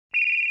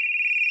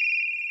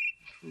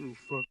Who the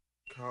fuck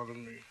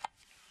calling me?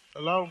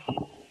 Hello?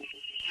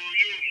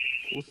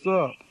 What's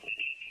up?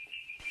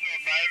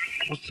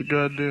 What's the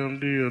goddamn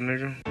deal,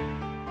 nigga?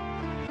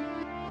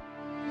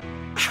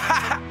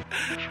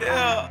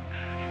 Yeah.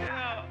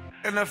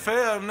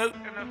 NFL, nigga.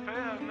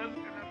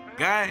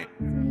 Gang.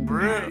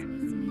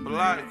 Real.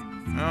 Like,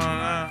 you know what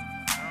I'm saying?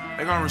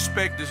 They gonna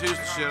respect this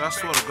Houston shit, I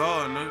swear to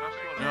God, nigga.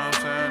 You know what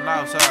I'm saying?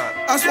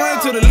 Outside. I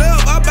swing to the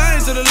left, I bang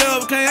to the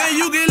left. Can't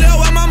you get left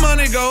while my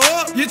money go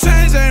up? Your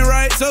change ain't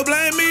right, so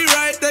blame me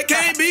right. That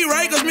can't be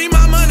right, cause me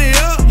my money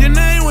up. Your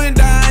name went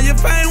down, your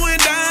fame went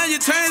down, your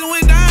change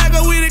went down,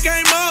 cause we done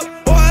came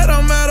up. Boy, it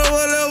don't matter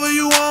what level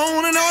you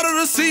on. In order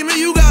to see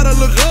me, you gotta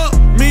look up.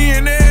 Me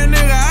and that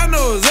nigga, I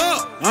know it's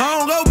up. I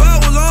don't go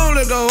backwards, I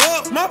only go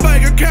up. My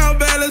bank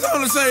account balance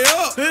only say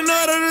up. In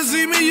order to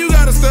see me, you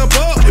gotta step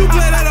up. You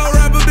play that old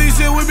rapper beat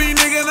shit with me,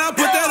 nigga, and I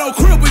put that on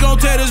crib, we gon'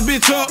 tear this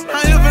bitch up.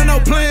 I ain't for no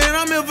plan,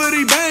 I'm in for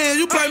these bands.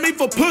 You play me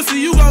for pussy,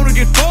 you gonna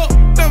get fucked.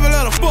 Never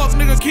let a fuck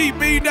nigga keep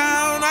me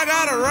down, I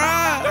gotta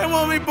ride. They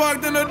want me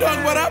parked in the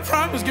dark, but I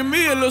promise, give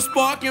me a little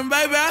spark and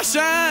baby, I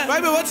shine.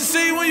 Baby, what you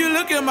see when you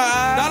look in my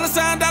eyes? Dollar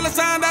sign, dollar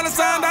sign, dollar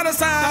sign, dollar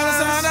sign, dollar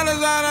sign, dollar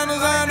sign, dollar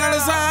sign, dollar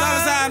sign, dollar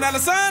sign,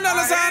 dollar sign,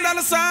 dollar sign,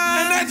 dollar sign.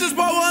 And that's just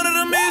part one of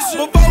the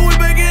mission. Before we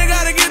begin,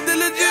 gotta get the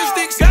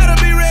logistics. Gotta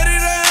be ready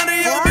to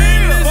handle your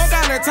business. Fuck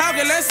out there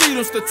talking, let's see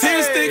them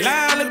statistics.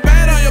 Lie, look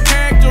bad on your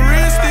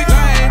characteristics.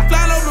 I ain't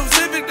flying over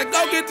Pacific to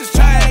go get this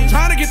change.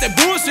 Trying to get that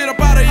bullshit up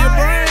out of your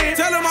brain.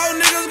 Tell them old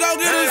niggas go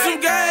get us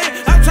some game.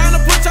 I'm trying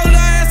to put your little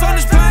ass on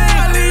this plane.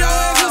 I leave your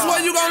ass just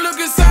where you gon' look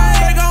insane.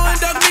 They gon'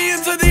 induct me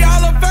into the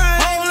Hall of Fame.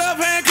 Whole left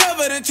hand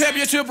covered in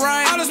championship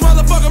ring. All this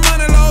motherfucking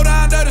money low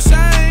down, dirty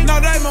shame. No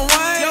Damon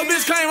Wayne. Yo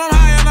bitch claim I'm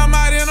high and I'm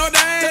mighty and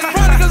ordained. That's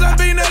probably cause I'm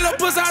beating that little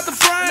puss out the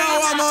frame.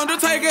 No, I'm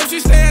Undertaker if she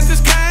stays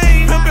this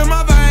cane. Pimp in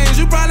my veins,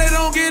 you probably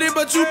don't get it,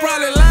 but you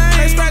probably lame.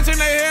 They scratching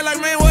their head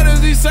like, man, what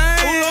is he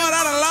saying? Oh Lord,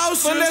 I done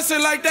lost you. But that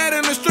shit like that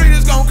in the street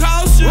is gon'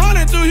 cost you.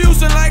 Running through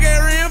Houston like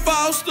Arian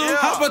Foster.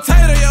 Hot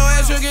potato, your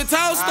ass you'll get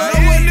toasted.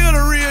 No one near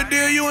the real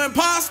deal, you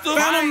imposter.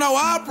 Phantom, no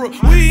opera,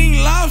 we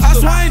ain't lost. I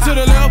swing to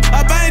the left,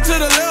 I bang to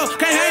the left.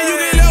 Can't hang, you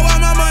get left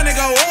while my money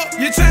go up.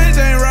 Your change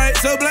ain't right,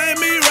 so blame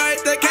me right.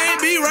 That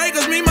can't be right,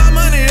 cause me my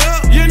money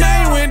up. Your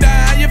name went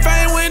down, your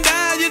fame went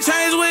down, your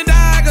change went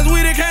down, cause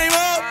we done came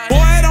up.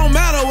 Boy, it don't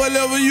matter what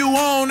level you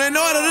on. In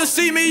order to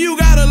see me, you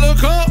gotta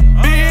look up.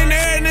 Being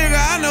there, nigga,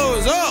 I know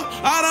it's up.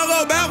 I don't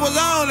go backwards,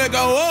 I only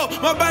go up.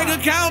 My bank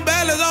account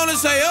balance only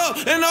say up.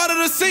 In order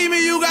to see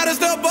me, you gotta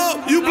step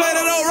up. You play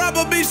that old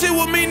rapper beat shit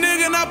with me,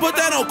 nigga, and I put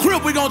that on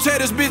crib, we gon' tear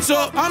this bitch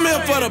up. I'm here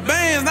for the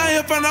bands, not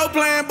here for no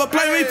plan, but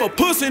play me for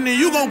pussy, and then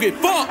you gon' get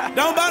fucked.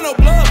 Don't buy no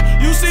bluff.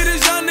 You see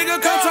this young nigga,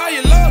 come try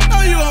your luck.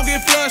 Know you gon'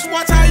 get flushed,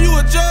 watch how you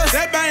adjust.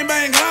 That bang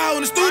bang loud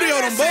in the studio,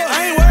 them buzz.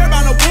 I ain't worried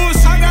about no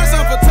bullshit, I got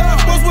something for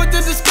tough. What's with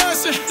the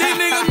discussion? These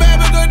niggas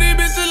mad because these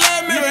bitches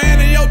love me. You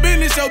handling your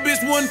business, your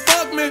bitch wouldn't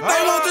fuck me.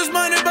 They want this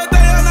money, but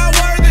they are not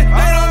worth it.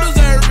 They don't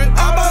deserve it.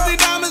 I bought these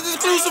diamonds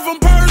exclusive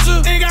from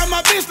Persia. Ain't got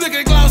my bitch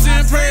looking glossy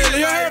and pretty.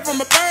 You heard from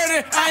a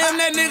birdie. I am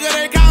that nigga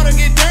they call to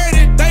get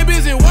dirty. They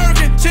busy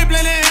working, chipping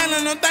and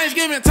handling them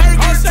Thanksgiving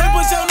turkeys. They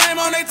put your name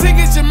on their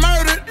tickets, you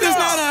murdered. This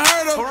not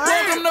unheard of.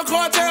 Welcome to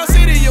Cartel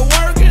City, you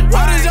working.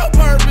 What is your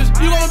purpose?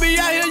 You gonna be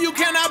out here, you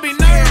cannot be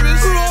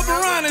nervous. Grew up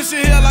around this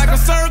shit here like a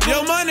circle.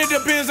 Your money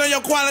depends on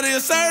your quality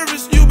of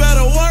service. You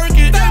better work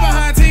it. They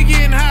behind 10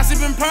 getting high,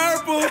 sipping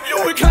purple.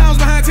 You with clowns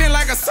behind 10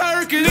 like a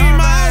circus. Need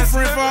my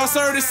offering for a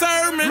certain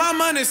sermon. My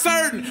money's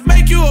certain,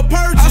 make you a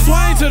purchase. I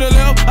swing to the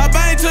left, I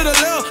bang to the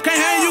left. Can't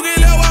hang, you get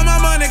left while my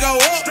money go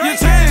up. Your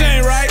change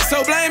ain't right,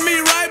 so blame me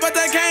right, but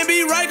that can't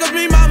be right, cause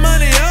me my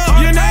money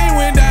up. Your name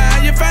went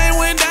down, your fame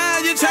went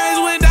down, your change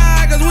went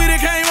down, cause we done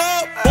came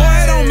up. Boy,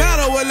 it don't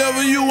matter what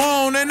level you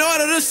on. In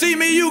order to see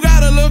me, you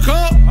gotta look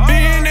up.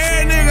 Being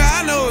there, nigga,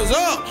 I know it's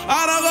up.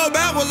 I don't go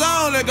backwards,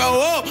 I only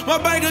go up. My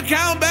bank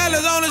account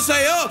balance only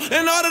say up.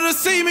 In order to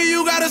see me,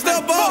 you gotta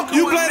step up.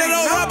 You play that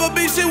old rapper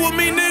beat shit with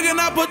me, nigga, and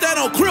I put that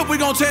on crib, we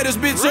gon' tear this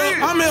bitch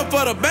up. I'm here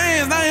for the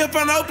bands, not here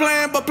for no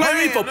plan, but play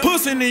me for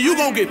pussy, and then you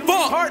gon' get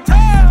fucked.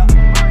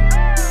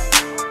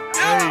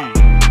 Hey,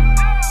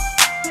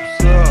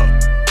 what's up?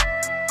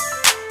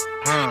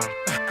 Huh?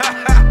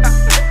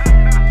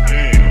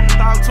 Damn.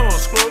 Talk to him,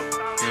 Screw.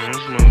 Man,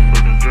 this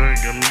motherfucking drink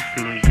got me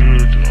feeling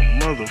good to a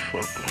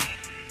motherfucker.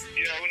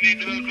 Yeah, we need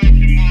to hook up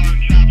tomorrow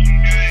and chop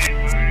some game,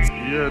 man.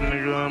 Yeah,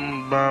 nigga, I'm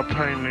gonna buy a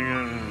paint, nigga,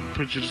 and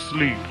put you to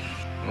sleep.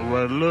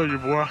 Alright, love you,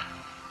 boy. I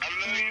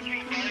love you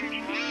too, baby.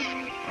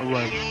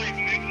 Alright,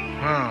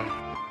 huh?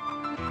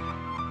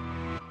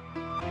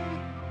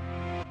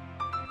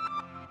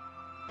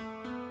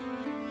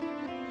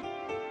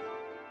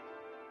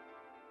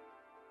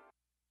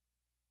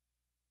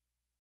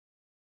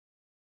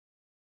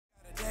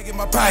 In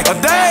my pocket.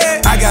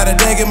 I got a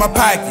dag in my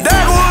pocket.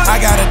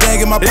 I got a dag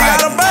in my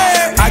pocket.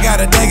 I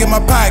got a dag in my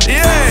pocket.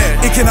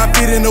 Yeah. It cannot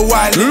fit in the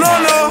wallet.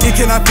 No. It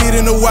cannot fit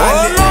in the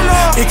wallet.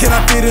 It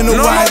cannot fit in the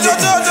wallet.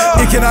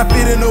 It cannot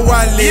fit in the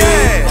wallet.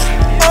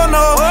 Yeah. Oh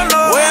no.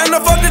 Where in the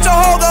fuck did your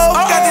hoe go?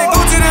 Got that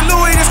Gucci, that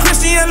Louis, this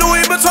Christian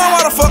Louis Vuitton.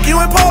 Why the fuck you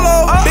in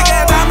polo? Big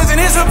ass diamonds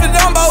and his up the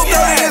Dumbo.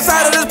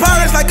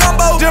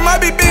 Him, I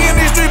be big in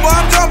these streets, boy,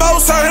 I'm Jumbo.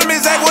 Serve him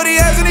exact what he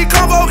has and he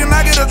combo. Can I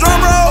get a drum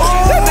roll?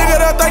 That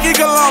nigga don't think he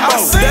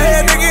Columbo. The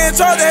head nigga in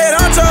charge, the head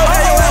honcho.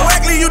 Hey, yo, at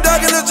Wackley, you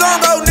dug in the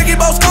jungle.